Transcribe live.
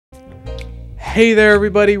Hey there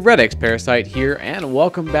everybody, redxparasite here, and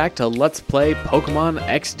welcome back to Let's Play Pokemon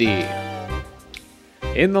XD.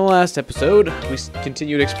 In the last episode, we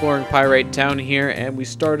continued exploring Pyrite Town here, and we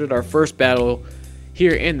started our first battle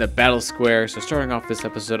here in the Battle Square. So starting off this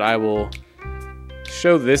episode, I will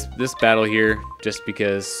show this battle here, just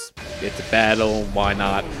because it's a battle, why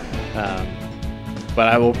not? But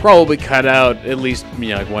I will probably cut out at least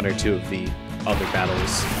like one or two of the other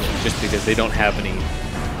battles, just because they don't have any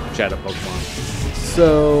Shadow Pokemon.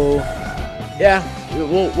 So yeah,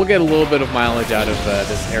 we'll get a little bit of mileage out of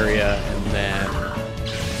this area, and then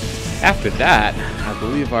after that, I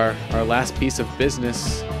believe our last piece of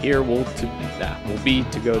business here will be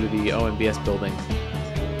to go to the OMBS building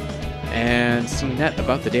and see Net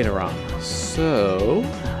about the data ROM. So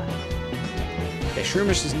yeah,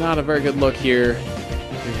 Shroomish is not a very good look here.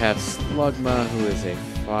 We have Slugma, who is a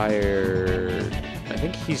fire. I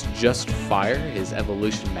think he's just fire. His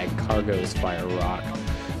evolution Magcargo is fire rock.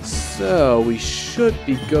 So we should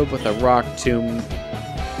be good with a rock tomb.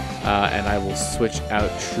 And I will switch out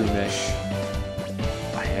Shroomish.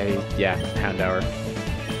 Yeah, Houndour.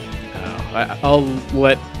 I'll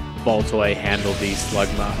let Baltoy handle the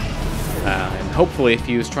Slugma. And hopefully if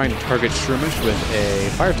he was trying to target Shroomish with a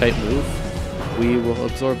fire type move, we will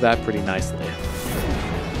absorb that pretty nicely.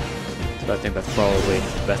 So I think that's probably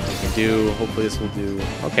the best we can do. Hopefully this will do...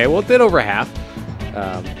 Okay, well it did over half.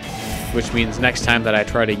 Which means next time that I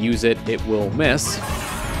try to use it, it will miss.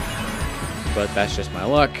 But that's just my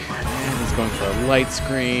luck. And he's going for a light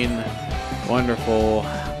screen. Wonderful.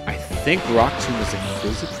 I think Rock Tomb is a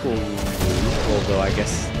physical move, although I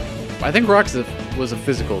think Rock was a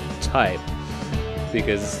physical type,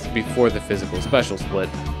 because before the physical special split.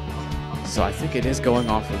 So I think it is going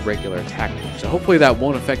off of regular attack damage. So hopefully that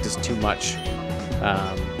won't affect us too much.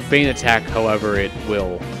 Feint attack, however, it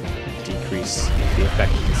will decrease the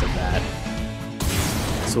effectiveness of that.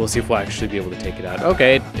 So we'll see if we'll actually be able to take it out.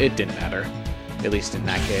 Okay, it didn't matter. At least in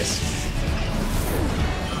that case.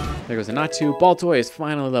 There goes a Natu. Baltoy is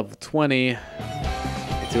finally level 20.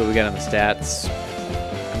 Let's see what we get on the stats.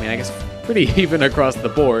 I mean, I guess pretty even across the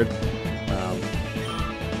board.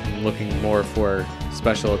 I'm looking more for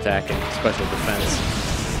special attack and special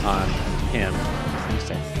defense on him. At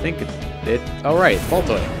least I think it alright,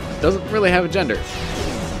 Baltoy doesn't really have a gender,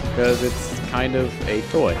 because it's kind of a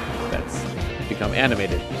toy that's become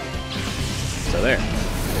animated. So there.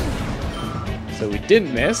 So we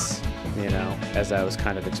didn't miss, as I was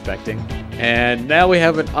kind of expecting. And now we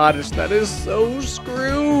have an Oddish that is so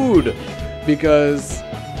screwed, because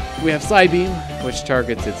we have Psybeam, which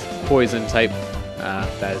targets its poison type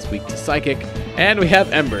that is weak to Psychic, and we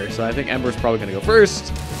have Ember. So I think Ember's probably going to go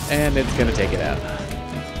first, and it's going to take it out.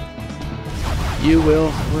 You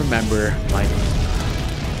will remember my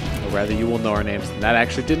name. Or rather, you will know our names. And that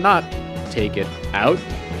actually did not take it out.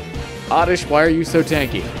 Oddish, why are you so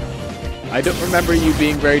tanky? I don't remember you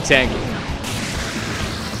being very tanky.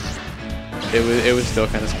 It was still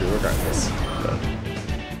kind of screwed regardless. But.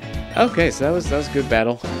 Okay, so that was a good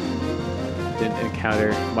battle. Didn't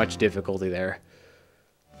encounter much difficulty there.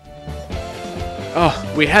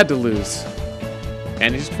 Oh, we had to lose.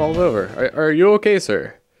 And he just fell over. Are you okay,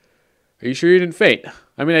 sir? Are you sure you didn't faint?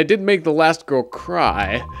 I mean, I did make the last girl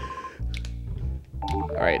cry.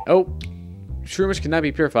 Alright, oh. Shroomish cannot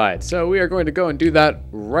be purified, so we are going to go and do that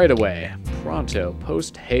right away. Pronto.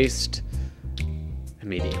 Post-haste.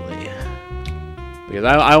 Immediately. Because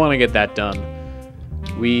I want to get that done.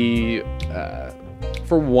 We...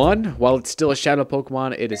 For one, while it's still a Shadow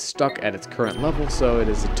Pokemon, it is stuck at its current level, so it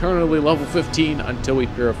is eternally level 15 until we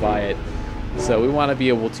purify it. So we want to be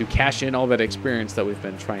able to cash in all that experience that we've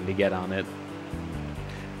been trying to get on it,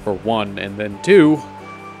 for one. And then two,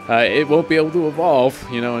 it won't be able to evolve,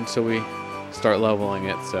 until we start leveling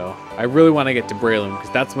it. So I really want to get to Breloom,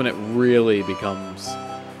 because that's when it really becomes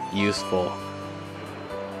useful.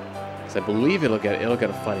 I believe it'll get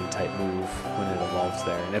a fighting type move when it evolves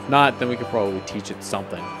there, and if not, then we could probably teach it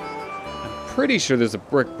something. I'm pretty sure there's a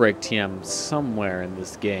Brick Break TM somewhere in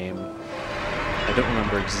this game. I don't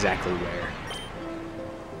remember exactly where,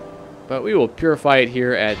 but we will purify it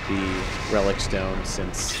here at the Relic Stone,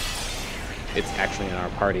 since it's actually in our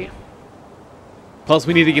party. Plus,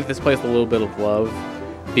 we need to give this place a little bit of love,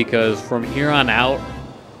 because from here on out,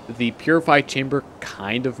 the Purified Chamber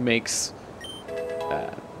kind of makes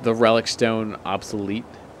the Relic Stone obsolete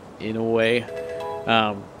in a way.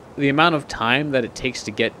 The amount of time that it takes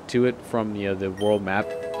to get to it from the world map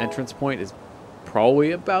entrance point is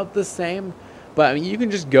probably about the same. But I mean, you can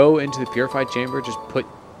just go into the Purified Chamber, just put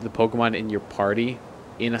the Pokemon in your party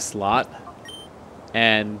in a slot,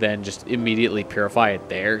 and then just immediately purify it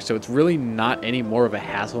there. So it's really not any more of a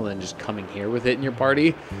hassle than just coming here with it in your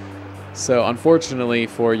party. So unfortunately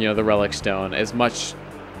for, you know, the relic stone, as much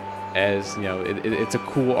as, you know, it's a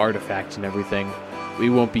cool artifact and everything, we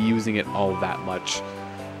won't be using it all that much.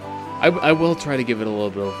 I will try to give it a little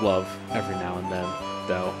bit of love every now and then,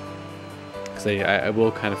 though, because I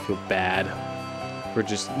will kind of feel bad for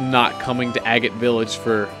just not coming to Agate Village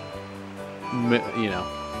for, you know,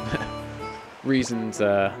 reasons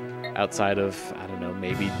outside of, I don't know,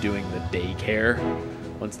 maybe doing the daycare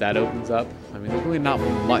once that opens up. I mean, there's really not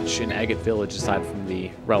much in Agate Village aside from the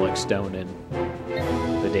relic stone and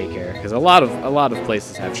the daycare, because a lot of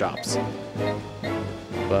places have shops.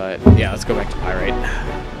 But yeah, let's go back to Pyrite.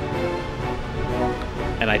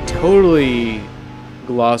 And I totally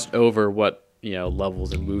glossed over what, you know,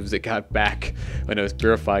 levels and moves it got back when it was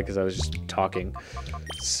purified because I was just talking.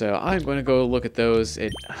 So I'm going to go look at those.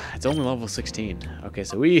 It's only level 16. Okay,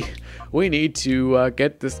 so we need to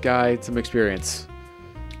get this guy some experience,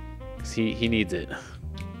 because he needs it.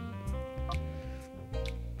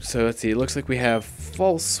 So let's see. It looks like we have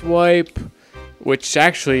False Swipe, which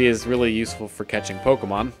actually is really useful for catching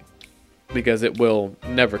Pokemon, because it will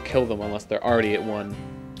never kill them unless they're already at 1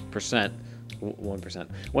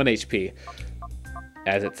 HP,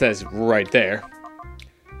 as it says right there.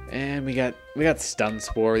 And we got Stun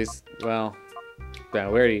Spore. Well, yeah,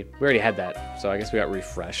 we already had that, so I guess we got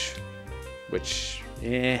Refresh, which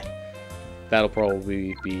that'll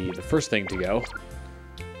probably be the first thing to go,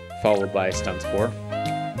 followed by Stun Spore.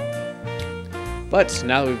 But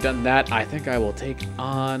now that we've done that, I think I will take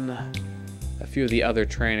on a few of the other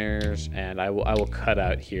trainers, and I will cut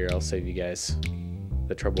out here. I'll save you guys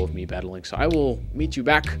the trouble of me battling. So I will meet you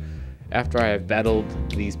back after I have battled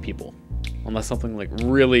these people, unless something like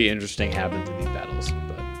really interesting happens in these battles,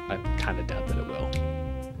 but I kind of doubt that it will.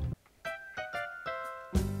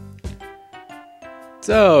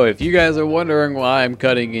 So if you guys are wondering why I'm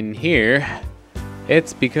cutting in here,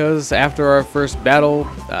 it's because after our first battle,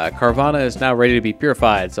 Carvanha is now ready to be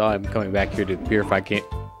purified, so I'm coming back here to the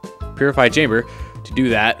Purified Chamber to do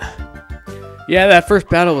that. Yeah, that first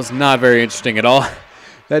battle was not very interesting at all.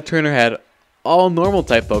 That trainer had all normal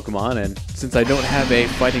type Pokemon, and since I don't have a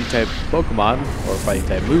fighting type Pokemon or fighting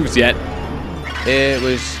type moves yet, it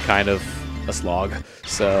was kind of a slog.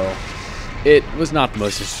 So it was not the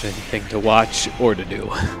most interesting thing to watch or to do.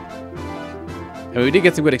 And we did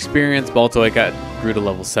get some good experience. Baltoy grew to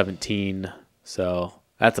level 17, so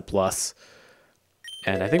that's a plus.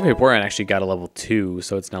 And I think Vaporeon actually got a level 2,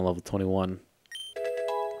 so it's now level 21.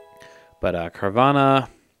 But Carvanha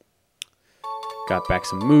got back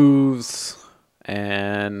some moves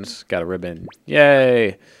and got a ribbon.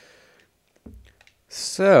 Yay!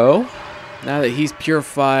 So now that he's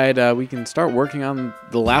purified, we can start working on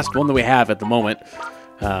the last one that we have at the moment,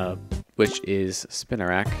 which is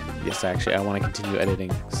Spinarak. Yes, actually, I want to continue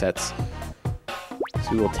editing sets.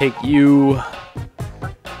 So we will take you,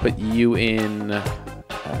 put you in.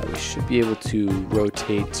 We should be able to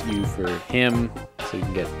rotate you for him, so you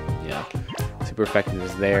can get, you know, super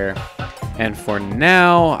effectiveness there. And for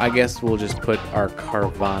now, I guess we'll just put our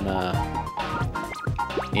Carvanha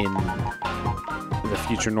in the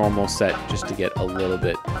future normal set just to get a little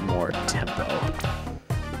bit more tempo.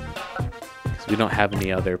 Because we don't have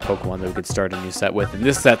any other Pokemon that we could start a new set with, and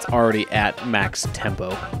this set's already at max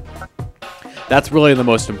tempo. That's really the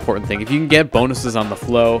most important thing. If you can get bonuses on the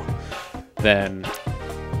flow, then,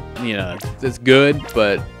 you know, it's good,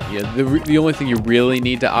 but yeah, the only thing you really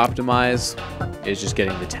need to optimize is just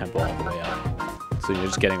getting the tempo all the way up. So you're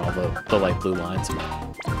just getting all the light blue lines.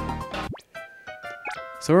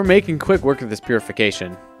 So we're making quick work of this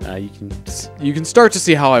purification. You can start to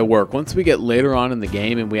see how I work. Once we get later on in the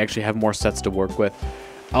game and we actually have more sets to work with,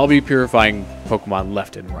 I'll be purifying Pokemon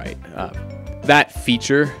left and right. That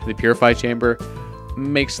feature, the Purify Chamber,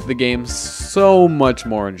 makes the game so much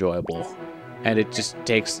more enjoyable. And it just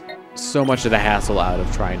takes so much of the hassle out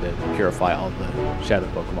of trying to purify all the Shadow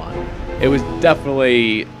Pokemon. It was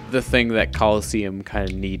definitely the thing that Colosseum kind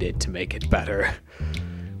of needed to make it better.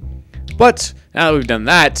 But now that we've done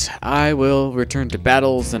that, I will return to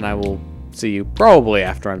battles, and I will see you probably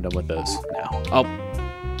after I'm done with those now. Oh.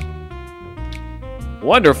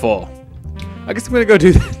 Wonderful. I guess I'm going to go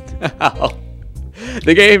do that now.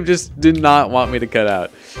 The game just did not want me to cut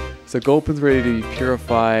out. So Gulpin's ready to be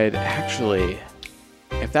purified. Actually,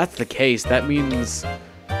 if that's the case, that means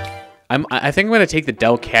I think I'm going to take the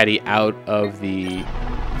Delcatty out of the...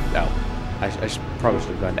 Oh, I probably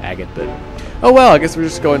should have gone to Agate, but... Oh well, I guess we're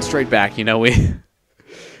just going straight back. You know, we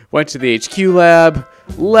went to the HQ lab,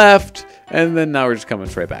 left, and then now we're just coming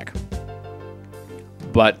straight back.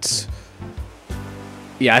 But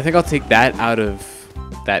Yeah, I think I'll take that out of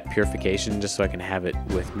that purification just so I can have it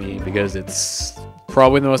with me, because it's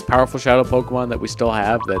probably the most powerful shadow Pokemon that we still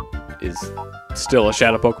have that is still a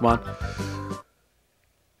shadow Pokemon.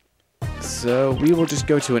 So we will just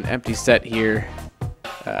go to an empty set here,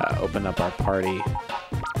 open up our party.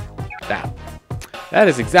 That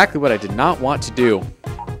is exactly what I did not want to do.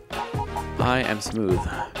 I am smooth.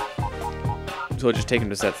 So we'll just take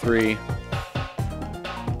him to set 3.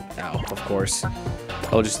 Ow, of course.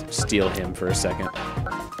 I'll just steal him for a second.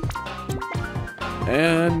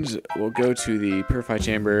 And we'll go to the Purified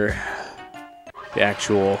Chamber, the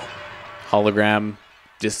actual hologram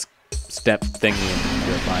disc step thingy, and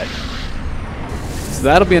purify it. So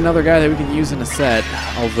that'll be another guy that we can use in a set,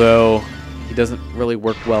 although he doesn't really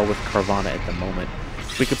work well with Carvana at the moment.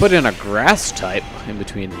 We could put in a grass type in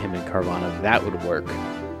between him and Carvana. That would work.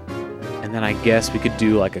 And then I guess we could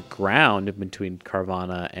do like a ground in between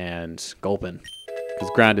Carvana and Gulpin, because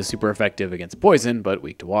ground is super effective against poison, but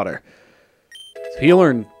weak to water. So he'll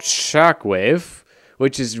learn Shockwave,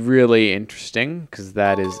 which is really interesting, because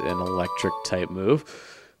that is an electric type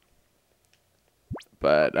move.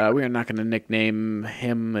 But we are not going to nickname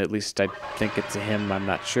him. At least I think it's a him. I'm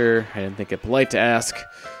not sure. I didn't think it polite to ask.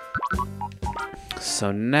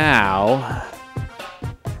 So now,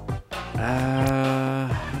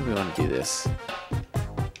 how do we want to do this?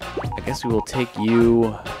 I guess we will take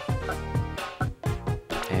you,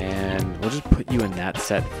 and we'll just put you in that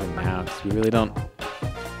set for now, because we don't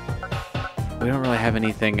really have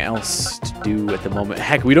anything else to do at the moment.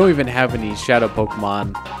 Heck, we don't even have any shadow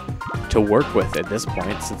Pokemon to work with at this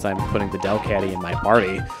point, since I'm putting the Delcatty in my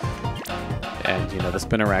party. And, you know, the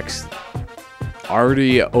Spinarak's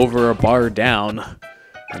already over a bar down,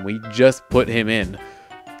 and we just put him in.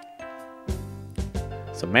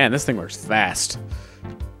 So, man, this thing works fast.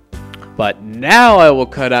 But now I will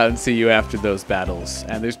cut out and see you after those battles,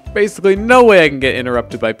 and there's basically no way I can get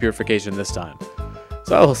interrupted by purification this time.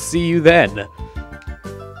 So I will see you then.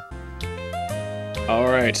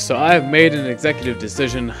 Alright, so I have made an executive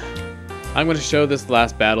decision. I'm going to show this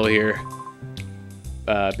last battle here,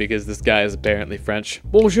 because this guy is apparently French.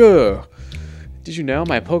 Bonjour! Did you know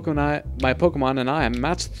my Pokemon and I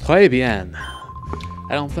match très bien?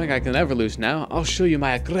 I don't think I can ever lose now. I'll show you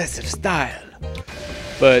my aggressive style.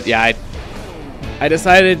 But yeah, I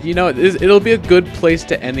decided, you know, it'll be a good place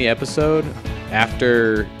to end the episode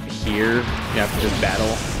after here, after this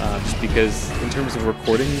battle, just because in terms of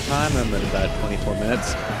recording time, I'm at about 24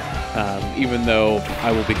 minutes. Even though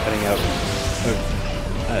I will be cutting out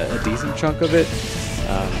a decent chunk of it.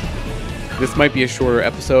 This might be a shorter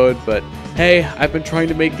episode, but hey, I've been trying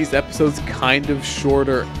to make these episodes kind of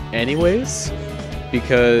shorter anyways,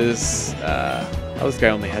 because this guy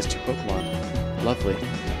only has 2 Pokemon. Lovely.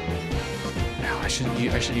 Now I should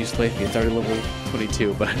use Leafy. It's already level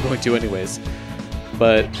 22, but I'm going to anyways.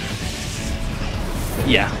 But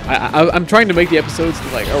yeah, I'm trying to make the episodes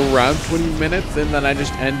like around 20 minutes, and then I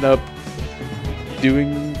just end up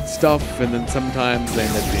doing stuff, and then sometimes they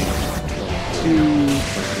end up being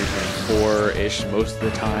 22, 24-ish most of the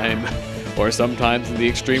time, or sometimes in the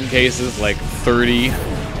extreme cases like 30.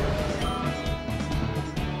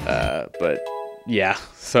 But yeah,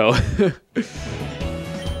 so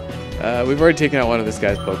we've already taken out one of this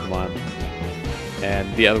guy's Pokemon,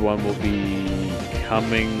 and the other one will be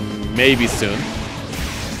coming maybe soon.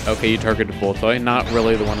 Okay, you targeted Boltoy. Not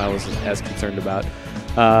really the one I was as concerned about.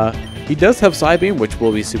 He does have Psybeam, which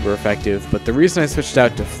will be super effective, but the reason I switched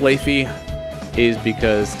out to Flafey is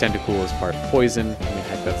because Tentacool is part poison. I mean,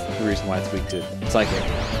 heck, that's the reason why it's weak to Psychic.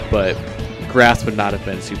 But Grass would not have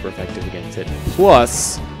been super effective against it.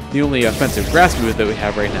 Plus, the only offensive Grass move that we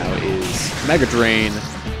have right now is Mega Drain.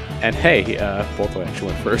 And hey, Boltoy actually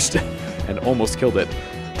went first and almost killed it.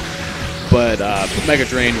 But Mega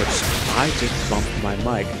Drain, which I just bumped my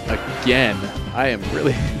mic again. I am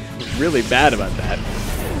really, really bad about that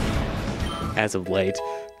as of late.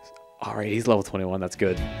 Alright, he's level 21, that's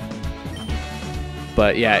good.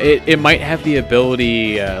 But yeah, it might have the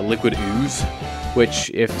ability Liquid Ooze, which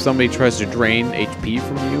if somebody tries to drain HP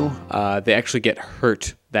from you, they actually get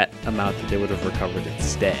hurt that amount that they would have recovered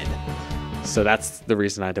instead. So that's the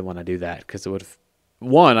reason I didn't want to do that, because it would have...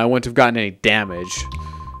 One, I wouldn't have gotten any damage.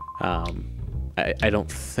 I don't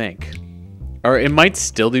think. Or it might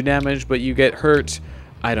still do damage, but you get hurt.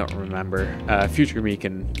 I don't remember. Future me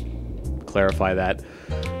can clarify that.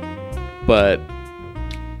 But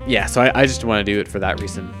yeah, so I just want to do it for that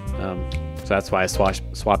reason. So that's why I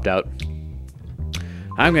swapped out.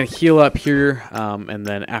 I'm going to heal up here, and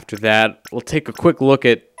then after that, we'll take a quick look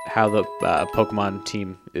at how the Pokemon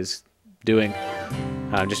team is doing.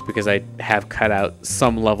 Just because I have cut out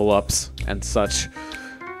some level ups and such.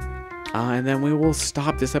 And then we will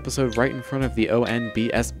stop this episode right in front of the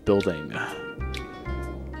ONBS building.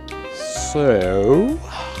 So,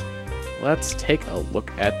 let's take a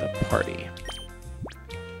look at the party.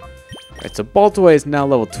 Alright, so Baltoy is now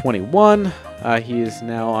level 21. He is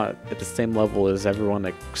now at the same level as everyone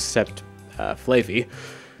except Flavy.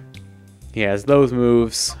 He has those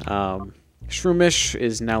moves. Shroomish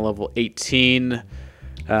is now level 18.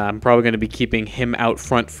 I'm probably going to be keeping him out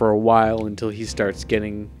front for a while until he starts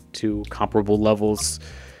getting to comparable levels.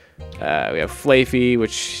 We have Flavy,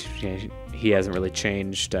 which he hasn't really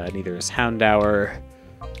changed. Neither is Houndour,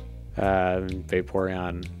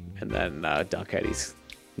 Vaporeon, and then Delcatty's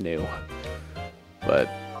new. But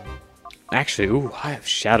actually, ooh, I have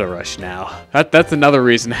Shadow Rush now. That's another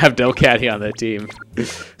reason to have Delcatty on the team.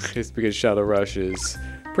 It's because Shadow Rush is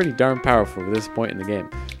pretty darn powerful at this point in the game.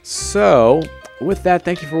 So, with that,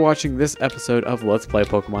 thank you for watching this episode of Let's Play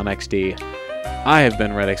Pokemon XD. I have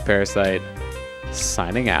been redxparasite,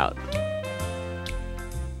 signing out.